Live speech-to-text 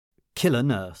Killer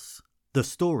Nurse, the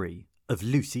story of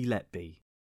Lucy Letby.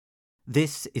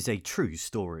 This is a true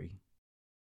story.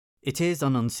 It is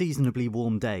an unseasonably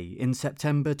warm day in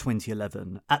September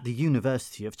 2011 at the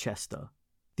University of Chester.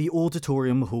 The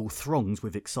auditorium hall throngs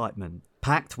with excitement,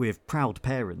 packed with proud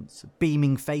parents,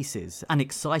 beaming faces and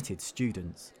excited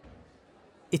students.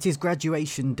 It is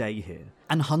graduation day here,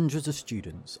 and hundreds of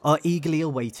students are eagerly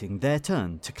awaiting their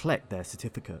turn to collect their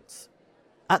certificates.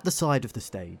 At the side of the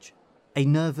stage, a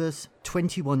nervous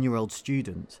 21-year-old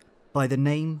student by the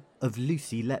name of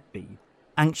Lucy Letby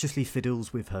anxiously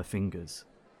fiddles with her fingers.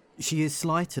 She is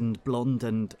slight and blonde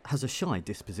and has a shy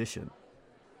disposition.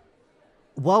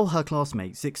 While her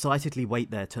classmates excitedly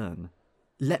wait their turn,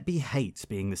 Letby hates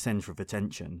being the centre of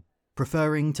attention,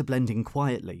 preferring to blend in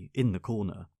quietly in the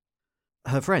corner.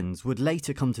 Her friends would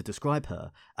later come to describe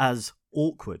her as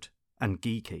awkward and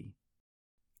geeky.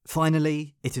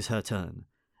 Finally, it is her turn,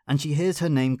 and she hears her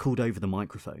name called over the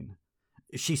microphone.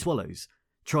 She swallows,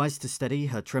 tries to steady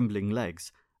her trembling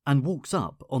legs, and walks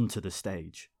up onto the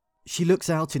stage. She looks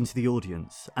out into the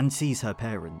audience and sees her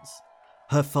parents,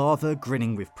 her father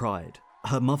grinning with pride,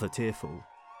 her mother tearful.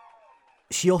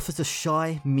 She offers a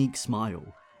shy, meek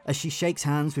smile as she shakes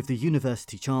hands with the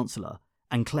university chancellor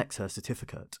and collects her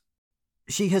certificate.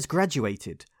 She has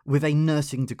graduated with a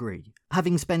nursing degree,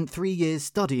 having spent 3 years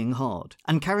studying hard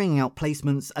and carrying out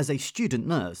placements as a student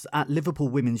nurse at Liverpool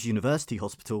Women's University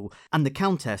Hospital and the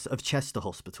Countess of Chester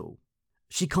Hospital.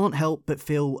 She can't help but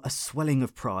feel a swelling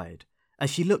of pride as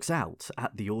she looks out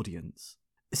at the audience.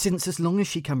 Since as long as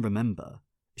she can remember,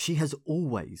 she has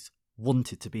always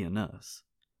wanted to be a nurse.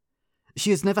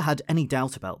 She has never had any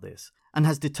doubt about this and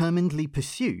has determinedly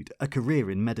pursued a career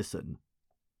in medicine.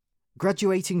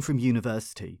 Graduating from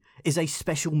university is a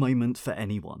special moment for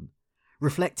anyone,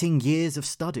 reflecting years of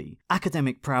study,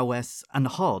 academic prowess, and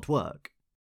hard work.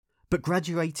 But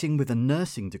graduating with a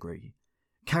nursing degree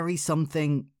carries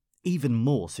something even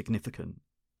more significant.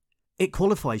 It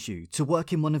qualifies you to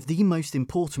work in one of the most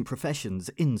important professions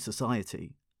in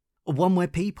society, one where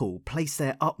people place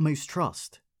their utmost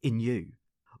trust in you,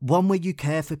 one where you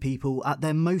care for people at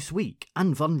their most weak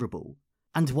and vulnerable,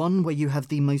 and one where you have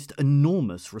the most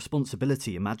enormous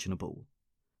responsibility imaginable,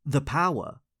 the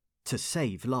power to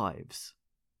save lives.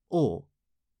 Or,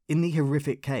 in the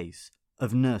horrific case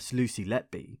of Nurse Lucy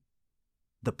Letby,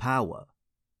 the power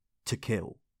to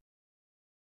kill.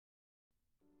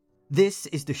 This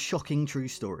is the shocking true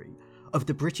story of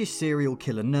the British serial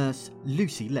killer nurse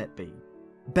Lucy Letby.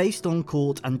 Based on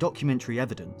court and documentary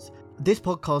evidence, this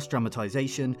podcast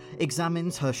dramatisation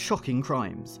examines her shocking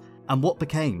crimes and what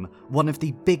became one of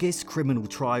the biggest criminal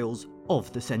trials of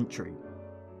the century.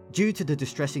 Due to the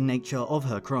distressing nature of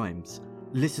her crimes,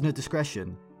 listener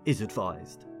discretion is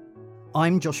advised.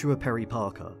 I'm Joshua Perry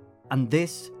Parker, and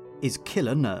this is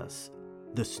Killer Nurse,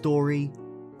 the story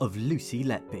of Lucy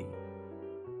Letby.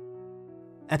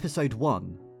 Episode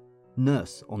 1,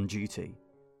 Nurse on Duty.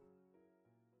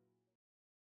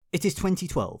 It is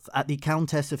 2012 at the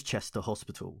Countess of Chester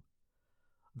Hospital.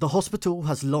 The hospital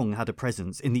has long had a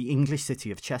presence in the English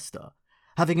city of Chester,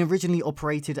 having originally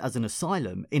operated as an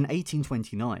asylum in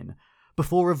 1829,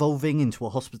 before evolving into a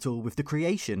hospital with the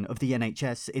creation of the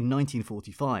NHS in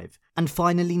 1945, and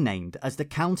finally named as the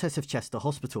Countess of Chester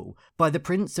Hospital by the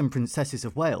Prince and Princesses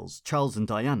of Wales, Charles and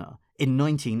Diana, in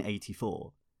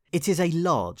 1984. It is a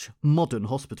large, modern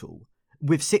hospital,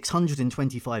 with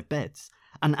 625 beds,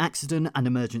 an accident and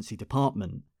emergency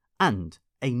department, and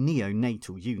a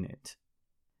neonatal unit.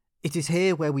 It is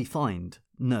here where we find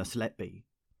Nurse Letby.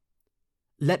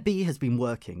 Letby has been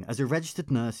working as a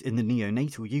registered nurse in the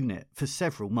neonatal unit for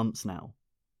several months now.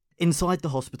 Inside the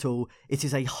hospital, it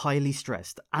is a highly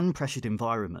stressed and pressured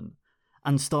environment,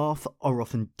 and staff are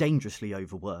often dangerously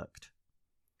overworked.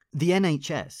 The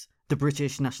NHS, the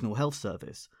British National Health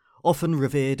Service, often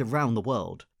revered around the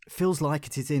world, feels like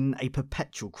it is in a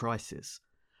perpetual crisis,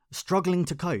 struggling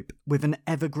to cope with an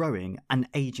ever-growing and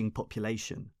ageing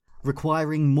population,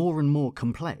 requiring more and more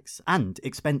complex and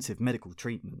expensive medical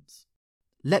treatments.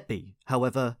 Letby,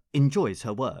 however, enjoys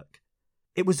her work.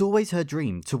 It was always her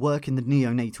dream to work in the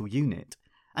neonatal unit,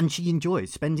 and she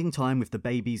enjoys spending time with the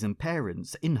babies and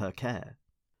parents in her care.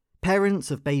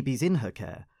 Parents of babies in her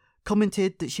care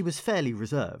commented that she was fairly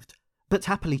reserved, but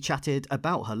happily chatted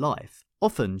about her life,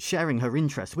 often sharing her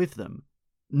interests with them.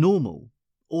 Normal,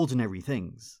 ordinary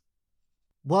things.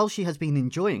 While she has been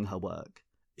enjoying her work,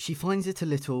 she finds it a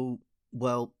little,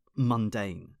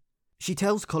 mundane. She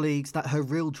tells colleagues that her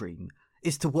real dream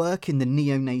is to work in the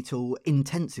neonatal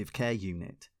intensive care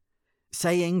unit,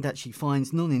 saying that she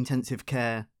finds non-intensive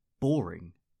care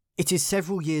boring. It is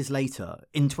several years later,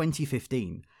 in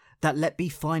 2015, that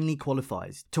Letby finally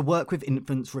qualifies to work with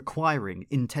infants requiring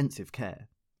intensive care.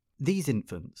 These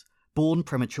infants, born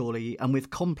prematurely and with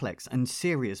complex and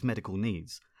serious medical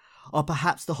needs, are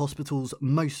perhaps the hospital's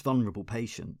most vulnerable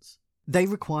patients. They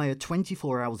require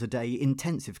 24 hours a day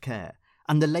intensive care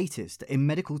and the latest in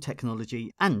medical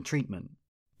technology and treatment.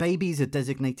 Babies are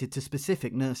designated to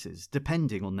specific nurses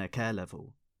depending on their care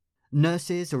level.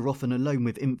 Nurses are often alone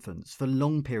with infants for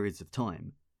long periods of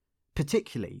time,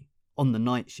 particularly on the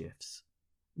night shifts,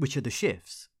 which are the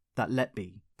shifts that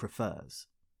Letby prefers.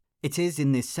 It is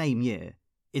in this same year,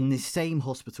 in this same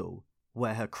hospital,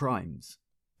 where her crimes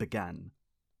began.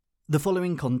 The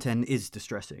following content is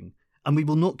distressing, and we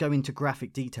will not go into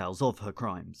graphic details of her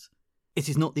crimes. It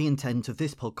is not the intent of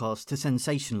this podcast to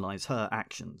sensationalise her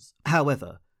actions.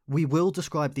 However, we will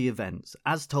describe the events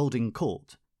as told in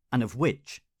court, and of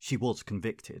which she was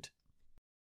convicted.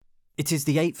 It is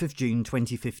the 8th of June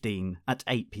 2015 at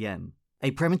 8 p.m.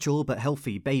 A premature but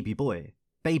healthy baby boy,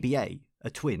 baby A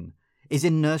twin, is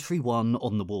in nursery 1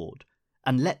 on the ward,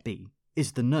 and Letby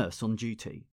is the nurse on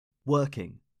duty,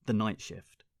 working the night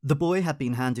shift. The boy had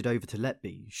been handed over to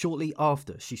Letby shortly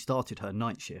after she started her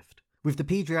night shift, with the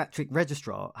paediatric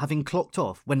registrar having clocked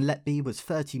off when Letby was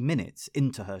 30 minutes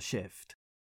into her shift.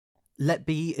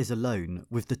 Letby is alone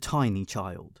with the tiny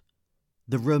child.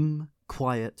 The room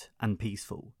quiet and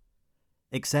peaceful,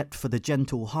 except for the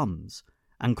gentle hums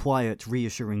and quiet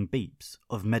reassuring beeps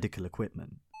of medical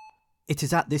equipment. It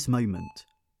is at this moment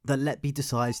that Letby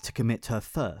decides to commit her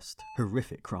first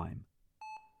horrific crime.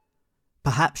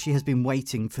 Perhaps she has been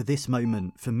waiting for this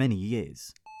moment for many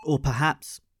years, or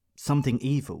perhaps something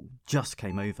evil just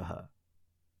came over her.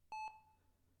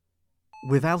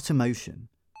 Without emotion,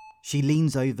 she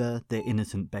leans over the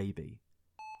innocent baby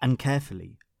and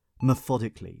carefully,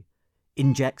 methodically,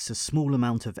 injects a small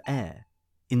amount of air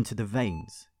into the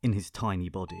veins in his tiny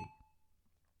body.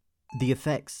 The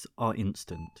effects are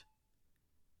instant.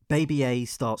 Baby A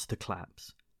starts to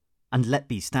collapse, and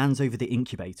Letby stands over the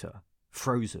incubator,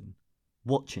 frozen,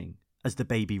 watching as the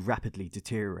baby rapidly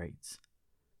deteriorates.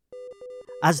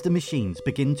 As the machines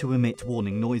begin to emit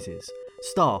warning noises,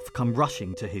 staff come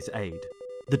rushing to his aid.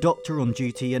 The doctor on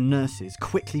duty and nurses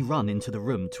quickly run into the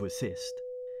room to assist.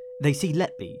 They see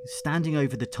Letby standing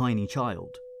over the tiny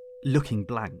child, looking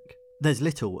blank. There's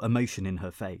little emotion in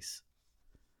her face.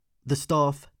 The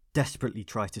staff desperately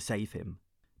try to save him,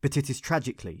 but it is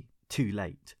tragically too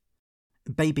late.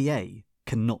 Baby A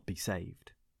cannot be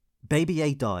saved. Baby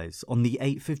A dies on the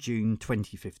 8th of June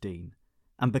 2015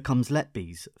 and becomes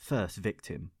Letby's first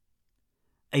victim.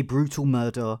 A brutal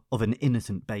murder of an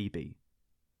innocent baby.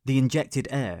 The injected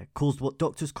air caused what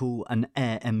doctors call an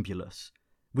air embolus,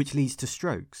 which leads to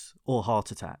strokes or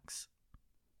heart attacks.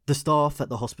 The staff at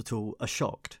the hospital are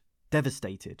shocked,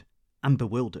 devastated, and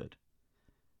bewildered.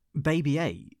 Baby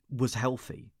A was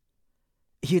healthy.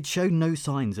 He had shown no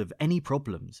signs of any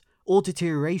problems or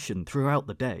deterioration throughout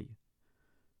the day.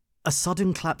 A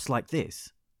sudden collapse like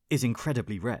this is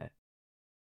incredibly rare.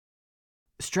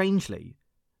 Strangely,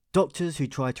 doctors who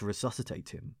tried to resuscitate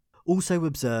him also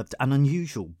observed an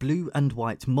unusual blue and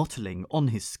white mottling on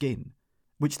his skin,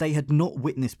 which they had not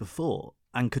witnessed before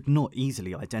and could not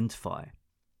easily identify.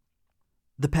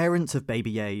 The parents of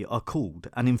Baby A are called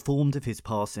and informed of his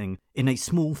passing in a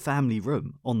small family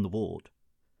room on the ward.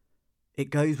 It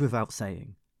goes without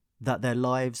saying that their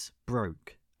lives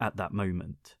broke at that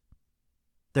moment.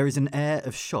 There is an air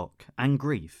of shock and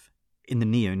grief in the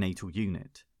neonatal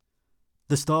unit.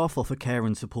 The staff offer care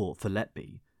and support for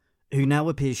Letby, who now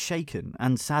appears shaken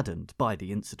and saddened by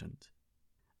the incident.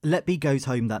 Letby goes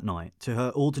home that night to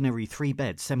her ordinary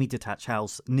 3-bed semi-detached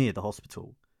house near the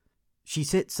hospital. She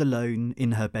sits alone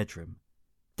in her bedroom,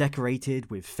 decorated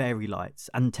with fairy lights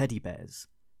and teddy bears,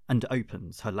 and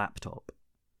opens her laptop.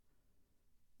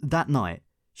 That night,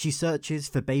 she searches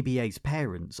for Baby A's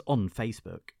parents on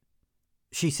Facebook.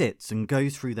 She sits and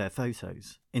goes through their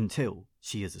photos until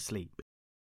she is asleep.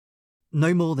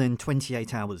 No more than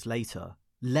 28 hours later,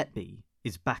 Letby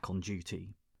is back on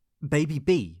duty. Baby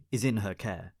B is in her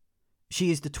care.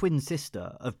 She is the twin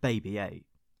sister of Baby A.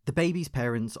 The baby's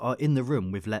parents are in the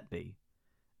room with Letby.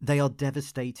 They are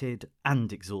devastated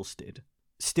and exhausted,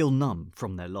 still numb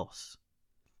from their loss.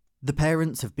 The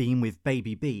parents have been with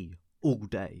Baby B all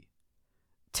day,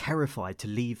 terrified to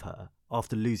leave her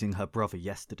after losing her brother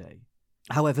yesterday.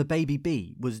 However, Baby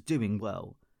B was doing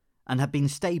well and had been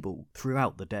stable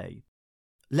throughout the day.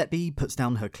 Letby puts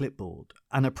down her clipboard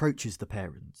and approaches the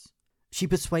parents. She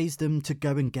persuades them to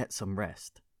go and get some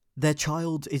rest. Their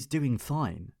child is doing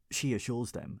fine, she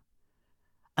assures them,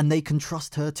 and they can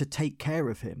trust her to take care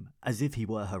of him as if he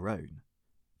were her own.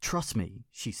 Trust me,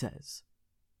 she says.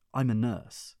 I'm a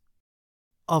nurse.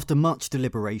 After much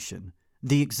deliberation,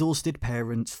 the exhausted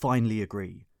parents finally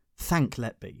agree, thank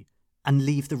Letby, and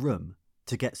leave the room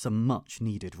to get some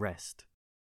much-needed rest.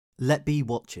 Letby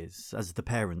watches as the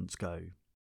parents go.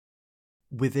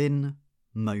 Within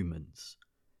moments,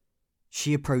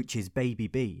 she approaches baby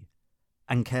B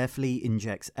and carefully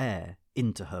injects air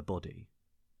into her body.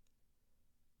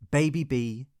 Baby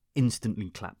B instantly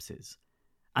collapses,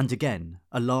 and again,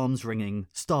 alarms ringing,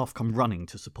 staff come running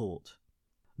to support.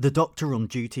 The doctor on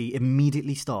duty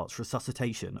immediately starts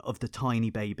resuscitation of the tiny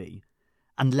baby,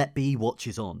 and Letby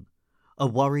watches on, a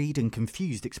worried and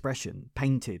confused expression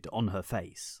painted on her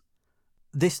face.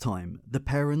 This time, the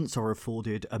parents are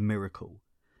afforded a miracle,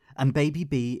 and baby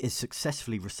B is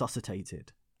successfully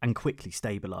resuscitated and quickly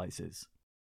stabilises.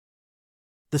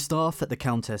 The staff at the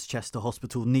Countess Chester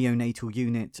Hospital neonatal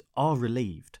unit are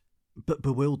relieved, but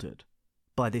bewildered,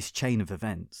 by this chain of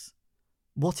events.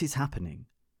 What is happening?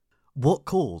 What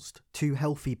caused two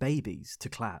healthy babies to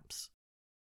collapse?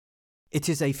 It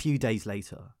is a few days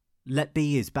later.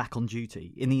 Letby is back on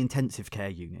duty in the intensive care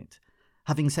unit,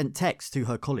 having sent texts to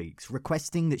her colleagues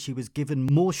requesting that she was given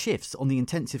more shifts on the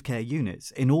intensive care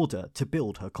units in order to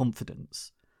build her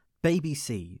confidence. Baby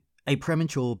C, a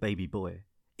premature baby boy,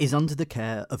 is under the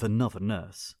care of another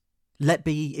nurse.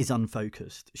 Letby is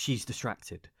unfocused, she's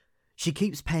distracted. She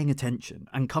keeps paying attention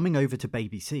and coming over to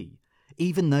baby C,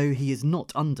 even though he is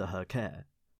not under her care.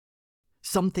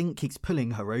 Something keeps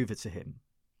pulling her over to him.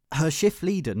 Her shift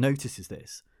leader notices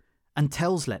this and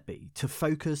tells Letby to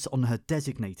focus on her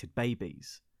designated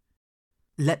babies.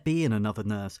 Letby and another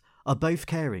nurse are both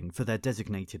caring for their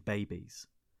designated babies,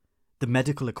 the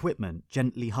medical equipment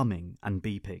gently humming and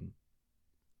beeping.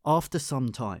 After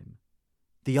some time,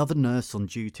 the other nurse on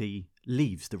duty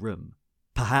leaves the room,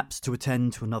 perhaps to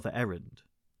attend to another errand,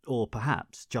 or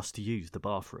perhaps just to use the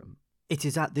bathroom. It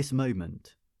is at this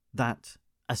moment that,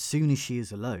 as soon as she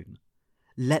is alone,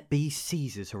 Letby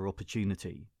seizes her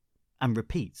opportunity and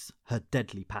repeats her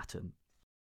deadly pattern.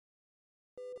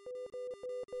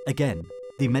 Again,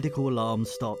 the medical alarms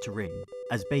start to ring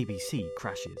as baby C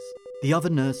crashes. The other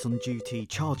nurse on duty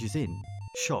charges in,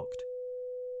 shocked.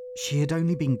 She had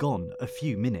only been gone a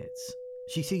few minutes.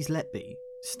 She sees Letby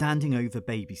standing over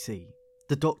baby C.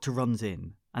 The doctor runs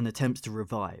in and attempts to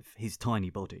revive his tiny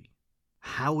body.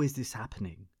 How is this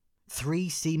happening? 3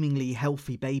 seemingly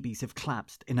healthy babies have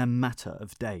collapsed in a matter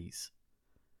of days.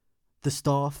 The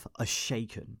staff are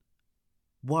shaken,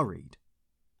 worried,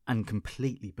 and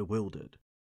completely bewildered.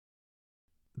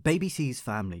 Baby C's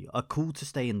family are called to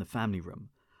stay in the family room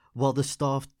while the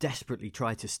staff desperately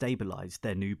try to stabilise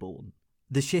their newborn.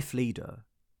 The shift leader,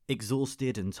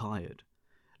 exhausted and tired,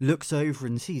 looks over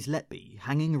and sees Letby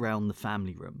hanging around the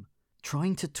family room,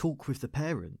 trying to talk with the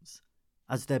parents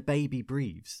as their baby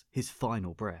breathes his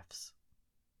final breaths.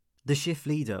 The shift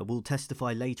leader will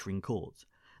testify later in court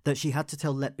that she had to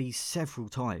tell Letby several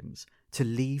times to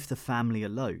leave the family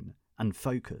alone and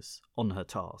focus on her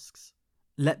tasks.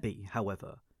 Letby,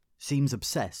 however, seems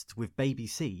obsessed with baby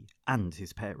C and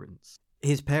his parents.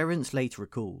 His parents later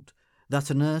recalled that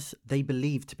a nurse they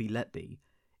believed to be Letby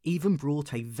even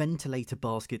brought a ventilator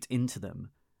basket into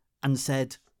them and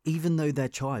said, even though their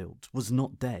child was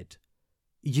not dead,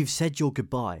 "You've said your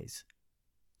goodbyes.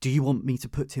 Do you want me to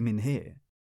put him in here?"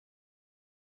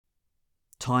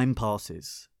 Time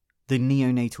passes, the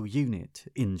neonatal unit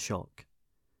in shock.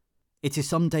 It is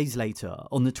some days later,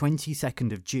 on the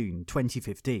 22nd of June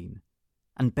 2015,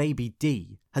 and baby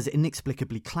D has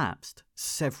inexplicably collapsed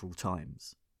several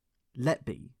times.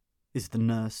 Letby is the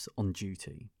nurse on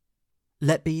duty.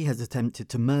 Letby has attempted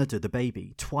to murder the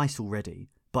baby twice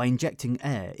already by injecting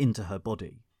air into her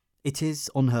body. It is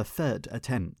on her 3rd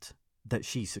attempt that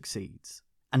she succeeds,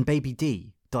 and baby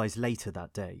D dies later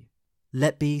that day.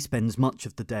 Letby spends much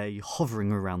of the day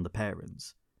hovering around the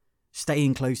parents,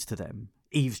 staying close to them,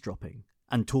 eavesdropping,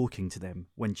 and talking to them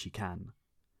when she can.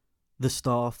 The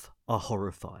staff are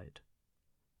horrified.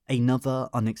 Another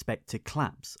unexpected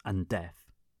collapse and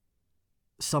death.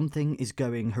 Something is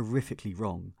going horrifically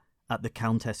wrong at the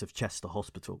Countess of Chester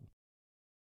Hospital.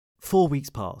 4 weeks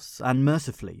pass, and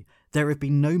mercifully, there have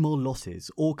been no more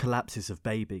losses or collapses of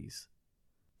babies.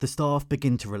 The staff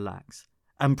begin to relax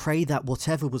and pray that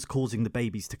whatever was causing the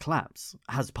babies to collapse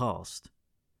has passed.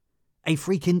 A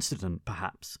freak incident,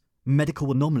 perhaps,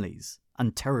 medical anomalies,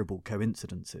 and terrible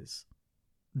coincidences.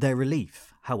 Their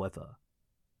relief, however,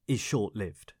 is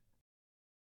short-lived.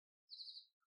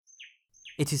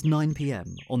 It is 9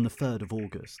 p.m. on the 3rd of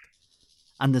August,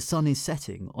 and the sun is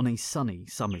setting on a sunny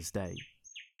summer's day.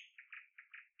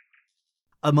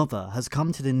 A mother has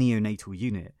come to the neonatal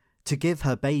unit to give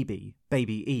her baby,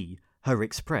 baby E, her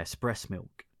express breast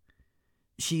milk.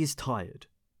 She is tired,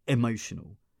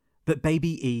 emotional, But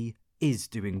baby E is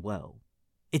doing well.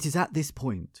 It is at this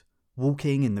point,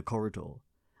 walking in the corridor,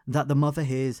 that the mother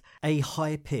hears a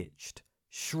high-pitched,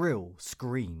 shrill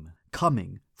scream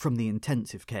coming from the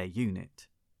intensive care unit.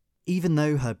 Even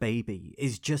though her baby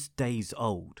is just days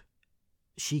old,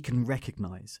 she can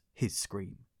recognise his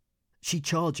scream. She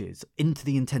charges into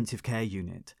the intensive care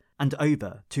unit and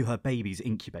over to her baby's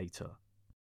incubator.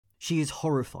 She is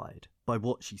horrified by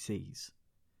what she sees.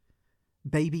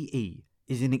 Baby E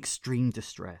is in extreme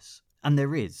distress, and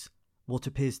there is what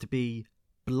appears to be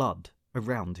blood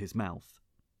around his mouth.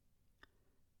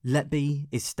 Letby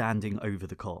is standing over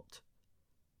the cot,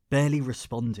 barely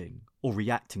responding or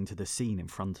reacting to the scene in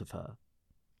front of her.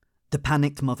 The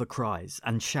panicked mother cries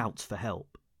and shouts for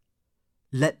help.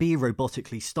 Letby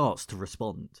robotically starts to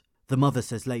respond. The mother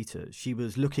says later she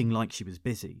was looking like she was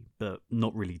busy, but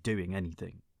not really doing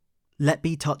anything.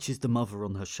 Letby touches the mother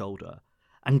on her shoulder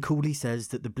and coolly says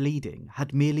that the bleeding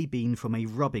had merely been from a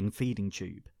rubbing feeding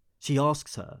tube. She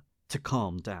asks her to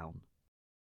calm down.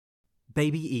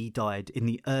 Baby E died in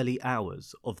the early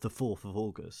hours of the 4th of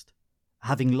August,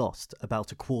 having lost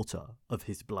about a quarter of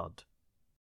his blood.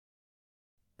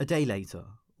 A day later,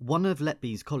 one of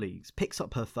Letby's colleagues picks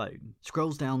up her phone,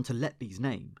 scrolls down to Letby's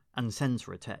name and sends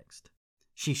her a text.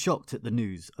 She's shocked at the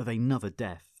news of another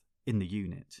death in the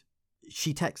unit.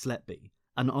 She texts Letby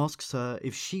and asks her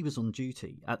if she was on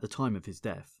duty at the time of his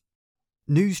death.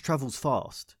 News travels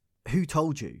fast. Who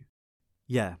told you?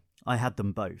 Yeah, I had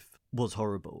them both. Was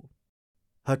horrible.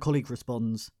 Her colleague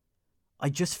responds, I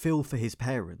just feel for his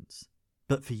parents,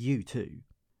 but for you too.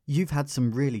 You've had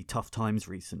some really tough times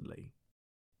recently.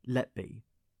 Letby,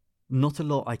 not a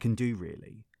lot I can do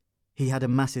really. He had a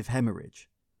massive hemorrhage.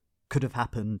 Could have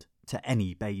happened to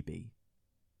any baby.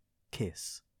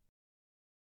 Kiss.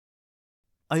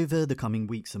 Over the coming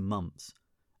weeks and months,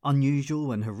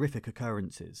 unusual and horrific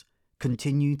occurrences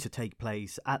continue to take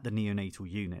place at the neonatal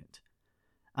unit,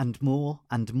 and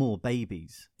more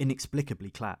babies inexplicably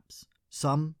collapse.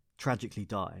 Some tragically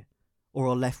die, or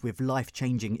are left with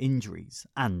life-changing injuries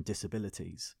and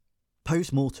disabilities.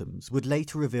 Post-mortems would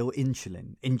later reveal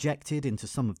insulin injected into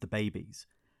some of the babies,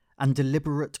 and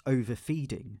deliberate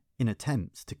overfeeding in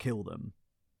attempts to kill them.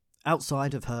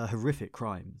 Outside of her horrific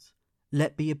crimes,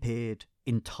 Letby appeared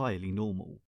entirely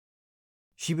normal.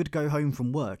 She would go home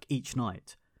from work each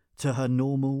night to her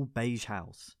normal beige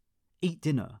house, eat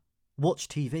dinner, watch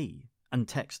TV, and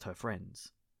text her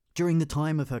friends. During the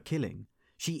time of her killing,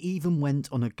 she even went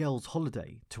on a girls'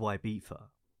 holiday to Ibiza.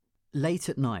 Late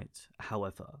at night,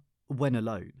 however, when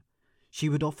alone, she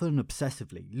would often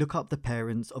obsessively look up the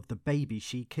parents of the baby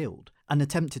she killed and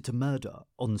attempted to murder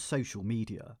on social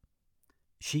media.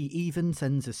 She even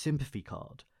sends a sympathy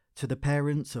card to the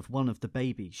parents of one of the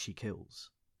babies she kills.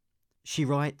 She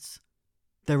writes,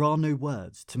 "There are no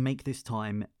words to make this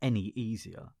time any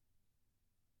easier.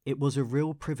 It was a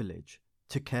real privilege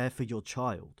to care for your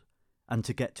child and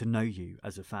to get to know you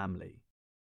as a family.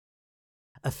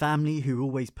 A family who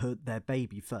always put their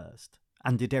baby first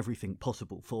and did everything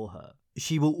possible for her.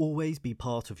 She will always be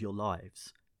part of your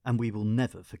lives, and we will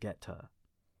never forget her.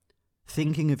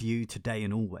 Thinking of you today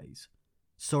and always.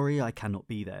 Sorry I cannot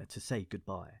be there to say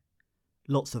goodbye.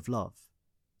 Lots of love,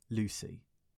 Lucy."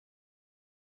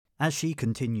 As she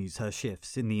continues her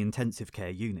shifts in the intensive care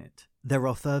unit, there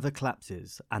are further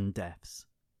collapses and deaths.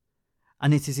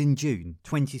 And it is in June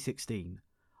 2016,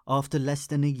 after less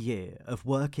than a year of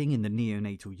working in the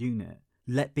neonatal unit,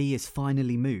 Letby is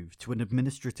finally moved to an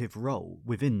administrative role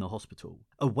within the hospital,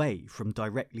 away from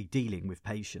directly dealing with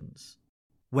patients.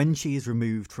 When she is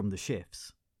removed from the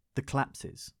shifts, the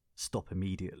collapses stop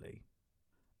immediately.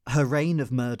 Her reign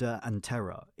of murder and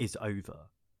terror is over.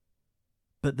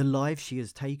 But the lives she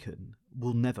has taken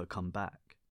will never come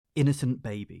back. Innocent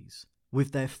babies,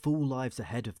 with their full lives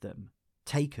ahead of them,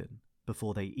 taken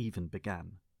before they even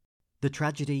began. The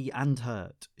tragedy and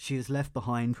hurt she has left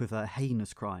behind with her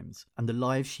heinous crimes and the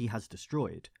lives she has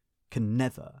destroyed can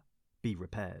never be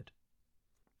repaired.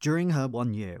 During her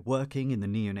 1 year working in the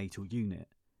neonatal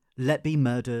unit, Letby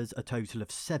murders a total of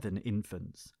 7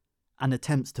 infants and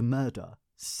attempts to murder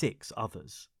 6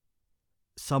 others.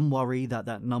 Some worry that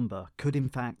that number could in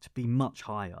fact be much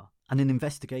higher, and an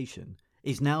investigation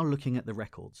is now looking at the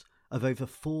records of over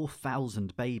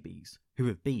 4,000 babies who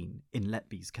have been in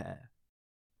Letby's care.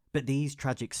 But these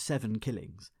tragic 7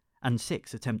 killings and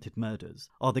 6 attempted murders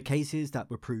are the cases that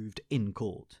were proved in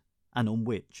court and on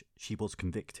which she was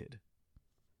convicted.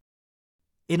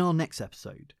 In our next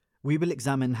episode, we will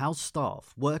examine how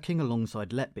staff working alongside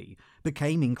Letby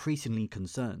became increasingly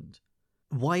concerned,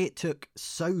 why it took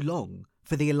so long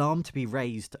for the alarm to be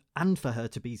raised and for her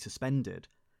to be suspended,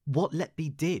 what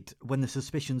Letby did when the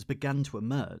suspicions began to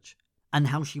emerge, and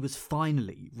how she was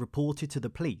finally reported to the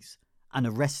police and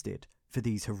arrested for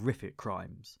these horrific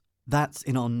crimes. That's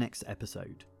in our next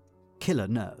episode. Killer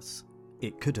Nurse.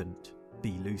 It couldn't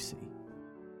be Lucy.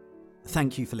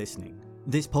 Thank you for listening.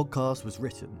 This podcast was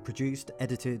written, produced,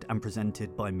 edited and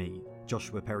presented by me,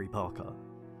 Joshua Perry Parker.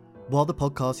 While the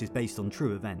podcast is based on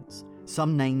true events,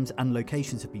 some names and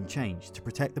locations have been changed to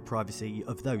protect the privacy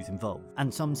of those involved,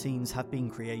 and some scenes have been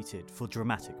created for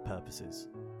dramatic purposes.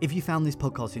 If you found this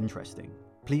podcast interesting,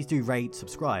 please do rate,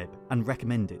 subscribe and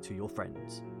recommend it to your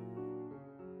friends.